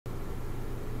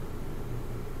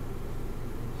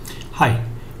Hi,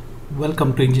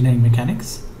 welcome to Engineering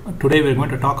Mechanics. Today we're going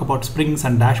to talk about springs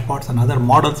and dashpots and other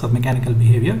models of mechanical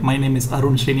behavior. My name is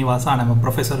Arun Srinivasa and I'm a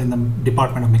professor in the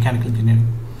Department of Mechanical Engineering.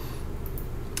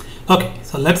 Okay,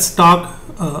 so let's talk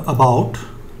about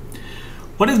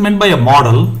what is meant by a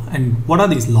model and what are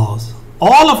these laws.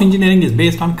 All of engineering is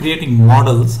based on creating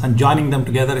models and joining them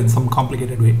together in some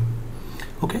complicated way.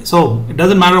 Okay, so it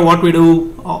doesn't matter what we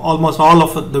do, almost all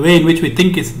of the way in which we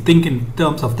think in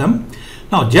terms of them.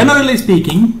 Now, generally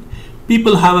speaking,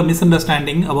 people have a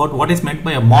misunderstanding about what is meant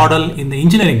by a model in the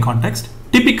engineering context.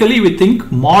 Typically, we think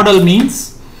model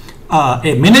means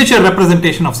a miniature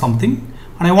representation of something,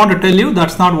 and I want to tell you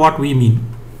that's not what we mean.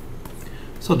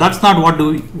 So that's not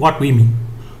what we mean.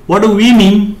 What do we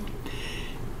mean?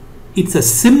 It's a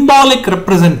symbolic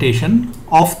representation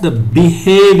of the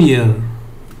behavior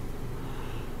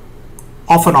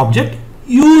of an object,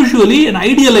 usually an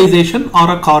idealization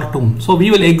or a cartoon. So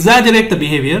we will exaggerate the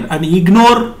behavior and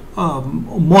ignore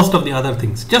most of the other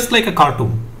things, just like a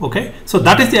cartoon. Okay, so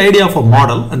that is the idea of a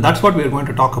model, and that's what we are going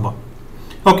to talk about.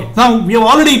 Okay, now we have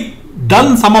already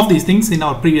done some of these things in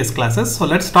our previous classes, so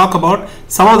let's talk about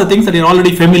some of the things that you're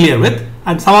already familiar with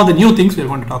and some of the new things we're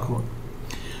going to talk about.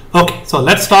 Okay, so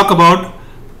let's talk about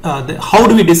how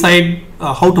do we decide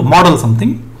how to model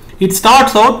something. It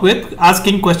starts out with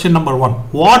asking question number one: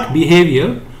 what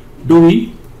behavior do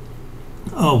we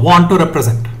want to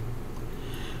represent?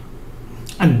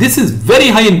 And this is very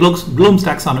high in Bloom's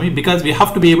taxonomy because we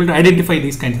have to be able to identify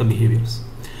these kinds of behaviors.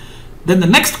 Then the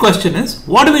next question is,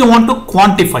 what do we want to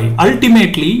quantify?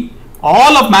 Ultimately,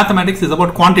 all of mathematics is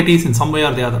about quantities in some way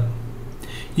or the other.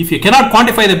 If you cannot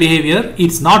quantify the behavior,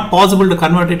 it's not possible to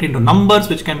convert it into numbers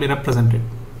which can be represented.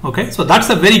 Okay, so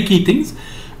that's a very key thing.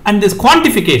 And this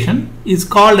quantification is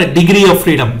called a degree of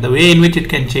freedom, the way in which it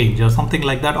can change or something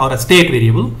like that, or a state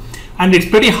variable, and it's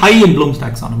pretty high in Bloom's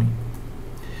taxonomy.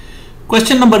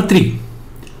 Question number 3: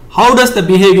 how does the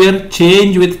behavior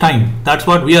change with time? That's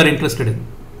what we are interested in.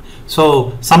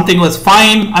 So something was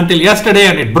fine until yesterday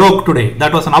and it broke today.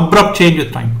 That was an abrupt change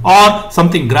with time. Or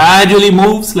something gradually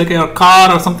moves like your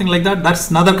car or something like that. That's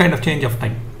another kind of change of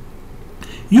time.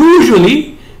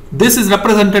 Usually this is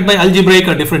represented by algebraic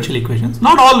or differential equations.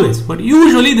 Not always, but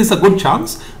usually this is a good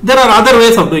chance. There are other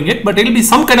ways of doing it, but it will be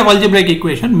some kind of algebraic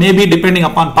equation, maybe depending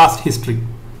upon past history.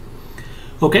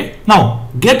 Okay, now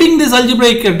getting this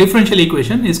algebraic differential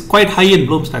equation is quite high in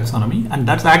Bloom's taxonomy, and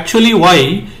that's actually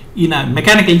why in a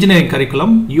mechanical engineering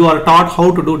curriculum you are taught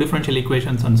how to do differential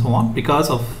equations and so on, because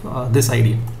of this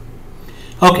idea.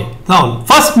 Okay, now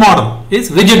first model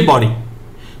is rigid body.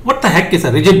 What the heck is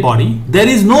a rigid body? There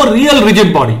is no real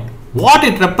rigid body. What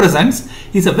it represents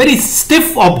is a very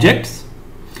stiff objects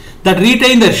that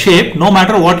retain their shape no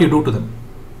matter what you do to them.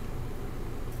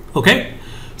 Okay,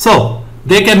 so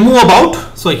they can move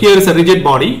about. So here is a rigid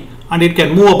body and it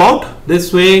can move about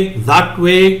this way, that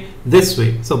way, this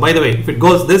way. So by the way, if it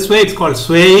goes this way, it's called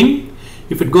swaying.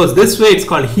 If it goes this way, it's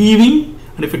called heaving.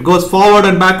 And if it goes forward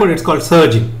and backward, it's called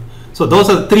surging. So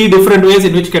those are 3 different ways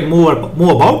in which it can move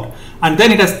about. And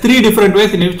then it has 3 different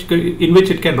ways in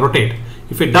which it can rotate.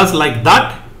 If it does like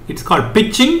that, it's called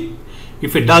pitching.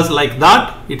 If it does like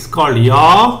that, it's called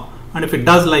yaw. And if it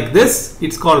does like this,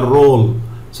 it's called roll.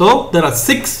 So there are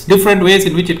 6 different ways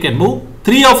in which it can move.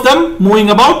 3 of them moving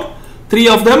about, 3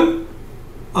 of them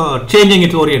changing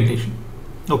its orientation.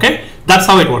 Okay, that's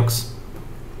how it works.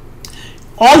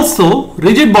 Also,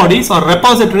 rigid bodies are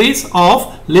repositories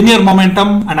of linear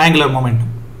momentum and angular momentum.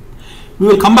 We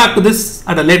will come back to this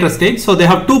at a later stage. So they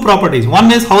have 2 properties.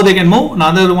 One is how they can move.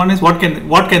 Another one is what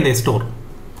can they store.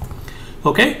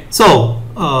 Okay. So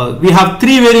we have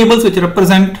 3 variables which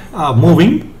represent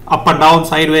moving up and down,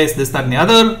 sideways, this, that, and the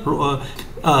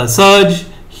other. Surge,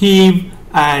 heave,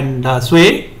 and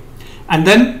sway. And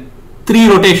then 3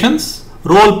 rotations: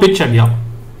 roll, pitch, and yaw.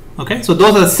 Okay. So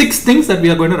those are the 6 things that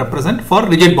we are going to represent for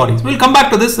rigid bodies. We'll come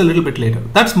back to this a little bit later.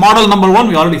 That's model number 1.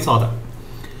 We already saw that.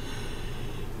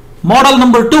 Model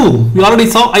number 2, we already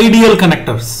saw ideal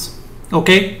connectors.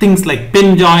 Okay, things like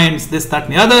pin joints, this, that,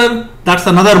 and the other. That's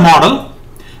another model.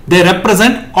 They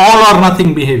represent all or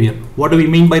nothing behavior. What do we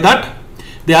mean by that?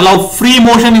 They allow free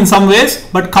motion in some ways,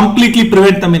 but completely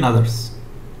prevent them in others.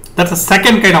 That's a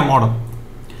second kind of model.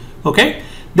 Okay,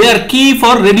 they are key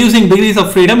for reducing degrees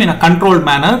of freedom in a controlled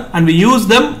manner, and we use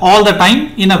them all the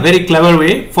time in a very clever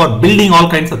way for building all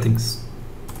kinds of things.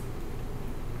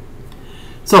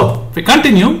 So if we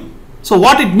continue. So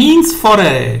what it means for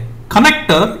a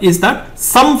connector is that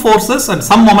some forces and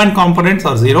some moment components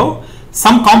are 0.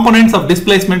 Some components of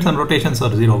displacements and rotations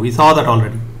are 0. We saw that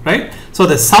already, right? So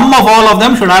the sum of all of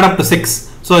them should add up to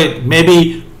 6. So it may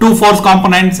be 2 force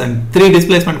components and 3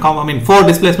 displacement components, 4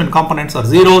 displacement components are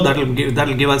 0, that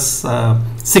will give us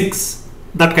 6,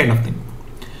 that kind of thing.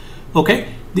 Okay,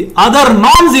 the other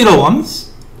non-zero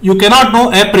ones you cannot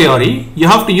know a priori, you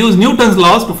have to use Newton's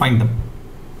laws to find them.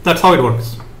 That's how it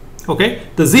works. Okay,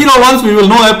 the zero ones we will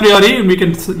know a priori, and we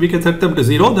can set them to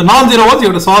 0. The non-zero ones you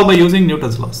have to solve by using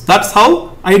Newton's laws. That's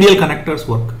how ideal connectors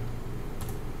work.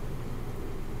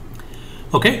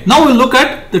 Okay, now we'll look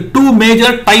at the 2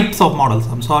 major types of models.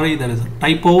 I'm sorry, there is a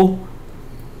typo.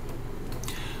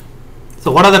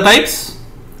 So what are the types?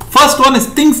 First one is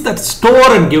things that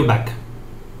store and give back.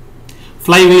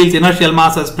 Flywheels, inertial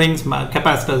masses, springs,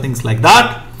 capacitors, things like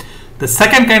that. The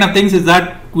second kind of things is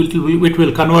that it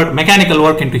will convert mechanical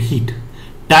work into heat.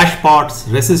 Dashpots,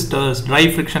 resistors,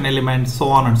 dry friction elements, so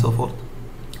on and so forth.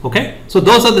 Okay, so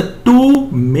those are the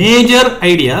 2 major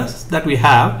ideas that we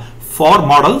have for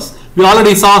models. We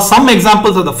already saw some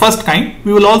examples of the first kind.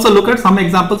 We will also look at some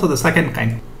examples of the second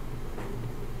kind.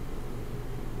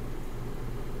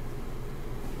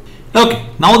 Okay,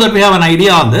 now that we have an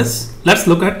idea on this, let's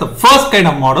look at the first kind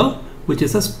of model, which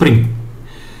is a spring.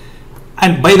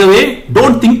 And by the way,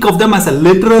 don't think of them as a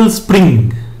literal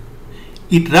spring.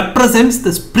 It represents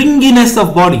the springiness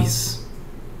of bodies.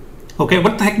 Okay,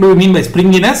 what the heck do we mean by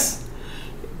springiness?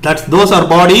 Those are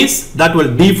bodies that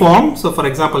will deform. So for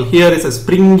example, here is a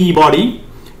springy body.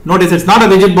 Notice it's not a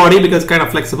rigid body because it's kind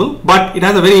of flexible, but it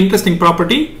has a very interesting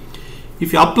property.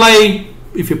 If you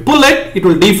pull it, it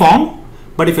will deform,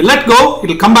 but if you let go, it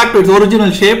will come back to its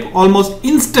original shape almost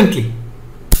instantly,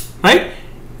 right?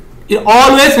 It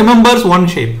always remembers one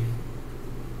shape,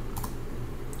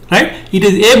 right? It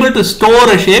is able to store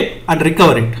a shape and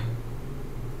recover it,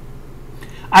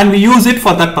 and we use it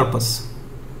for that purpose.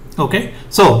 Okay,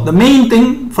 so the main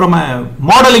thing from a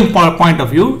modeling point of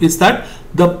view is that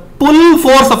the pull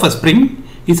force of a spring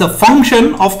is a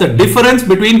function of the difference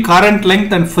between current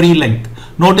length and free length.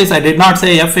 Notice I did not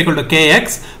say F equal to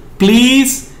Kx.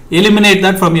 Please eliminate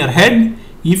that from your head.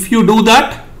 If you do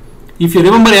that, if you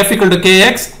remember F equal to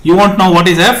Kx, you won't know what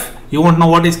is F, you won't know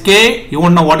what is K, you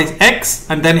won't know what is X,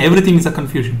 and then everything is a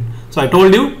confusion. So I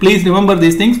told you, please remember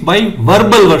these things by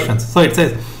verbal versions. So it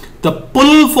says, the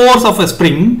pull force of a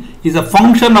spring is a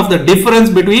function of the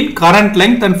difference between current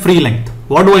length and free length.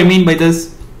 What do I mean by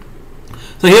this?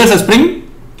 So here's a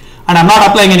spring and I'm not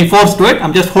applying any force to it.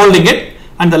 I'm just holding it,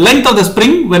 and the length of the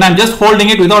spring when I'm just holding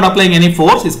it without applying any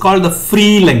force is called the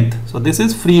free length. So this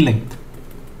is free length.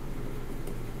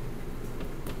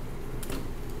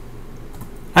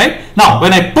 Right? Now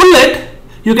when I pull it,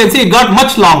 you can see it got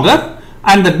much longer,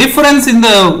 and the difference in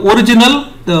the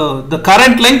original, the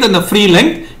current length and the free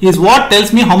length is what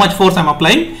tells me how much force I'm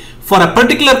applying. For a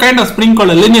particular kind of spring called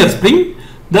a linear spring,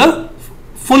 the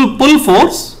full pull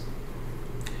force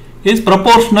is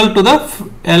proportional to the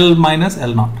L minus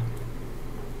L naught.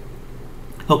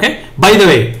 Okay, by the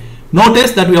way,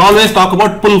 notice that we always talk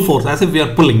about pull force as if we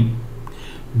are pulling.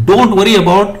 Don't worry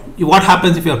about what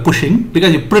happens if you are pushing,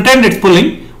 because you pretend it's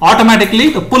pulling,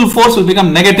 automatically the pull force will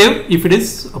become negative if it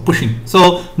is pushing.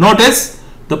 So notice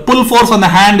the pull force on the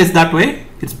hand is that way,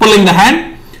 it's pulling the hand.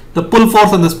 The pull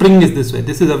force on the spring is this way.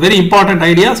 This is a very important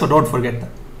idea, so don't forget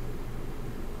that.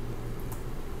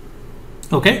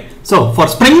 Okay, so for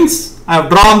springs, I have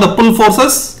drawn the pull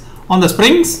forces on the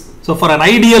springs. So for an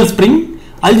ideal spring,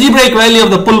 algebraic value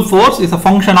of the pull force is a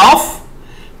function of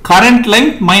current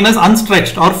length minus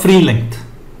unstretched or free length.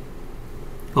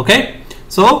 Okay,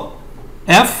 so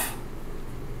F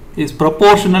is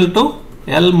proportional to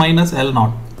L minus L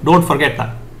naught. Don't forget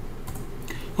that.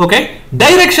 Okay,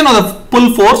 direction of the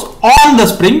pull force on the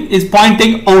spring is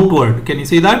pointing outward. Can you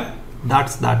see that?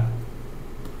 That's that.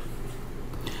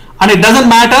 And it doesn't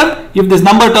matter if this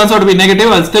number turns out to be negative,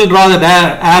 I'll still draw the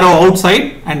arrow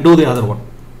outside and do the other one.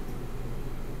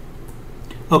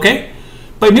 Okay,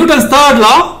 by Newton's third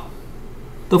law,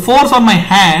 the force on my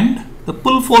hand, the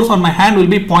pull force on my hand will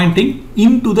be pointing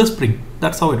into the spring.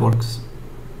 That's how it works.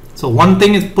 So one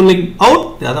thing is pulling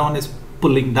out, the other one is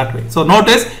pulling that way. So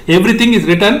notice everything is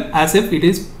written as if it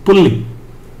is pulling.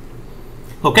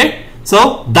 Okay,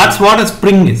 so that's what a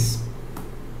spring is.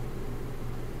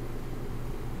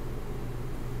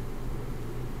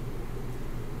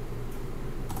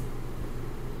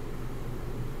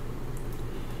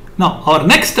 Now our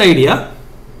next idea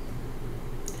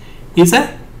is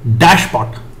a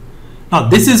dashpot. Now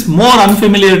this is more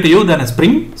unfamiliar to you than a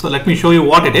spring, so let me show you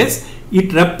what it is.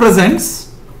 It represents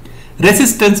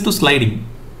resistance to sliding.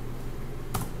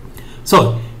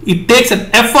 So it takes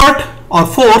an effort or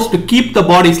force to keep the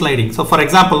body sliding. So for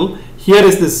example, here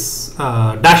is this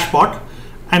dashpot,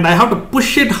 and I have to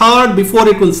push it hard before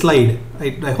it will slide.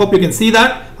 I hope you can see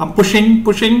that. I'm pushing.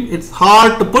 It's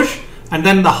hard to push, and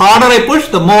then the harder I push,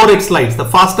 the more it slides, the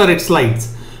faster it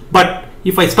slides. But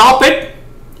if I stop it,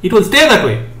 it will stay that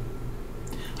way.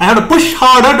 I have to push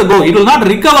harder to go. It will not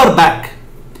recover back.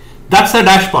 That's a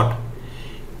dashpot.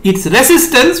 Its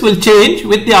resistance will change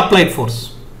with the applied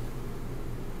force.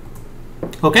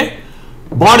 Okay.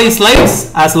 Body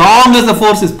slides as long as the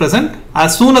force is present.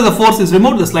 As soon as the force is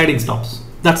removed, the sliding stops.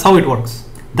 That's how it works.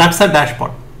 That's a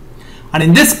dashpot. And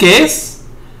in this case,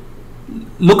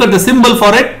 look at the symbol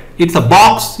for it. It's a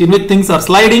box in which things are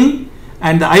sliding,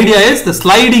 and the idea is the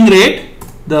sliding rate,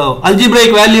 the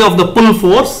algebraic value of the pull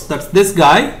force, that's this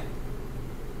guy,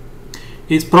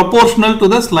 is proportional to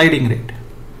the sliding rate.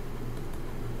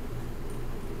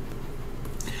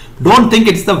 Don't think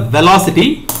it's the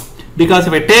velocity, because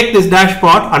if I take this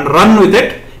dashpot and run with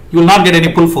it, you will not get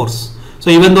any pull force. So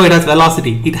even though it has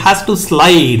velocity, it has to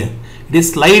slide. It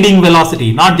is sliding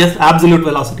velocity, not just absolute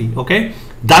velocity. Okay,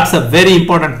 that's a very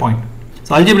important point.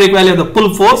 So algebraic value of the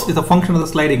pull force is a function of the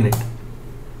sliding rate.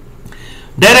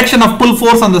 Direction of pull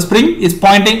force on the spring is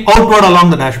pointing outward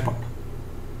along the dashpot.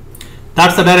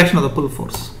 That's the direction of the pull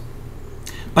force.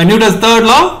 By Newton's third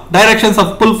law, directions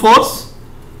of pull force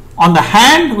on the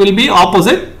hand will be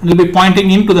opposite and will be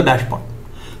pointing into the dashpot.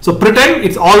 So pretend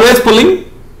it's always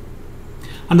pulling,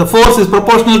 and the force is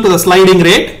proportional to the sliding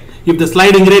rate. If the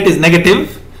sliding rate is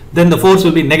negative, then the force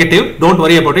will be negative. Don't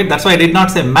worry about it. That's why I did not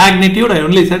say magnitude. I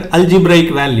only said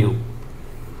algebraic value.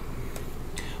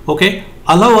 Okay.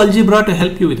 Allow algebra to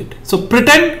help you with it. So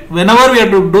pretend whenever we are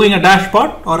doing a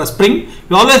dashpot or a spring,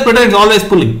 we always pretend it's always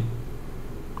pulling.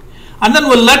 And then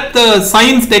we'll let the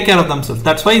signs take care of themselves.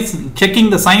 That's why checking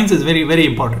the signs is very, very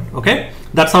important. Okay.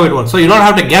 That's how it works. So you don't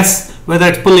have to guess whether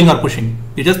it's pulling or pushing.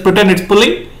 You just pretend it's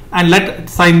pulling and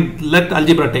let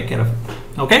algebra take care of it.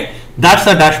 Okay, that's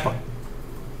a dashpot.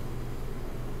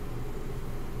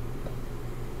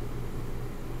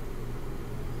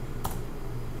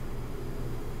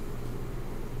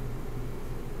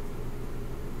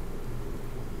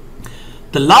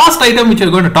 The last item which we are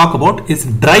going to talk about is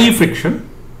dry friction.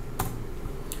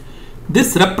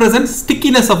 This represents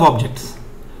stickiness of objects.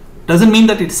 Doesn't mean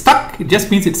that it's stuck, it just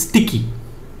means it's sticky.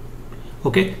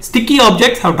 Okay, sticky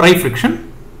objects have dry friction.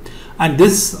 And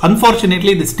this,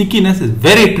 unfortunately, the stickiness is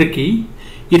very tricky.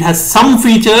 It has some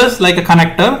features like a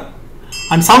connector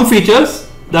and some features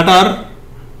that are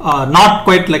not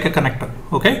quite like a connector.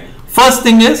 Okay. First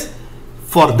thing is,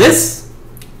 for this,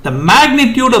 the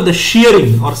magnitude of the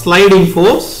shearing or sliding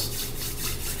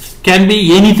force can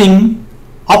be anything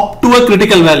up to a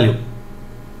critical value.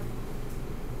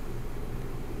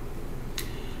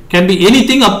 Can be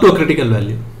anything up to a critical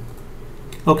value.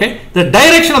 Okay. The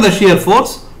direction of the shear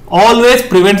force always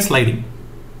prevents sliding.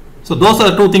 So those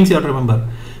are the two things you have to remember.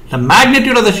 The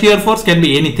magnitude of the shear force can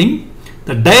be anything.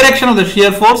 The direction of the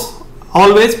shear force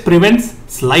always prevents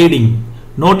sliding.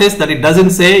 Notice that it doesn't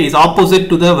say is opposite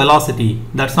to the velocity.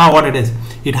 That's not what it is.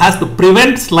 It has to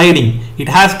prevent sliding. It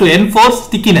has to enforce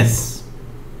stickiness.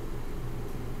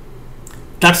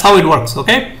 That's how it works.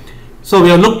 Okay. So we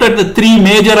have looked at the three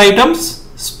major items: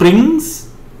 springs,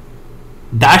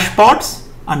 dashpots,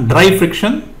 and dry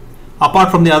friction.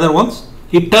 Apart from the other ones,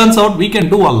 it turns out we can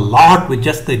do a lot with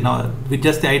just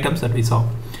the items that we saw.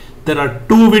 There are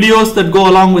two videos that go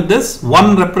along with this.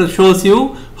 One shows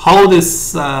you how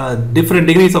this different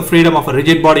degrees of freedom of a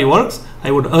rigid body works. I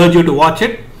would urge you to watch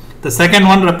it. The second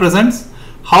one represents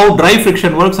how dry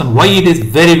friction works and why it is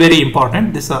very, very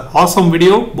important. This is an awesome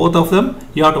video, both of them.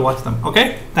 You have to watch them.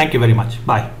 Okay. Thank you very much.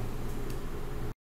 Bye.